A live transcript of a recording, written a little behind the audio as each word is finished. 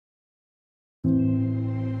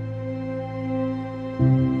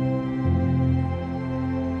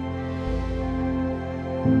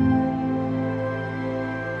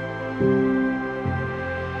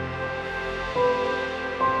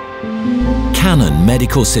Canon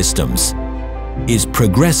Medical Systems is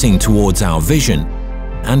progressing towards our vision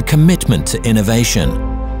and commitment to innovation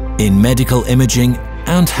in medical imaging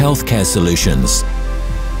and healthcare solutions.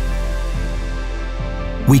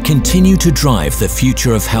 We continue to drive the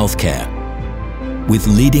future of healthcare with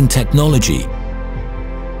leading technology,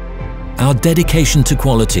 our dedication to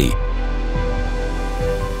quality,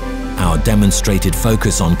 our demonstrated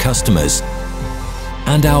focus on customers,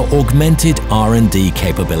 and our augmented R&D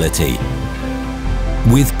capability.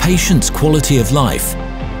 With patients' quality of life,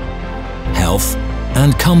 health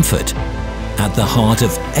and comfort at the heart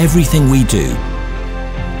of everything we do,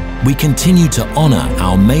 we continue to honor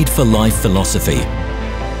our Made for Life philosophy,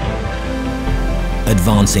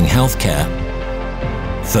 advancing healthcare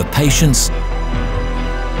for patients,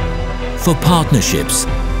 for partnerships,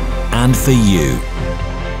 and for you.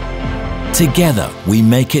 Together we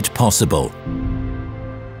make it possible.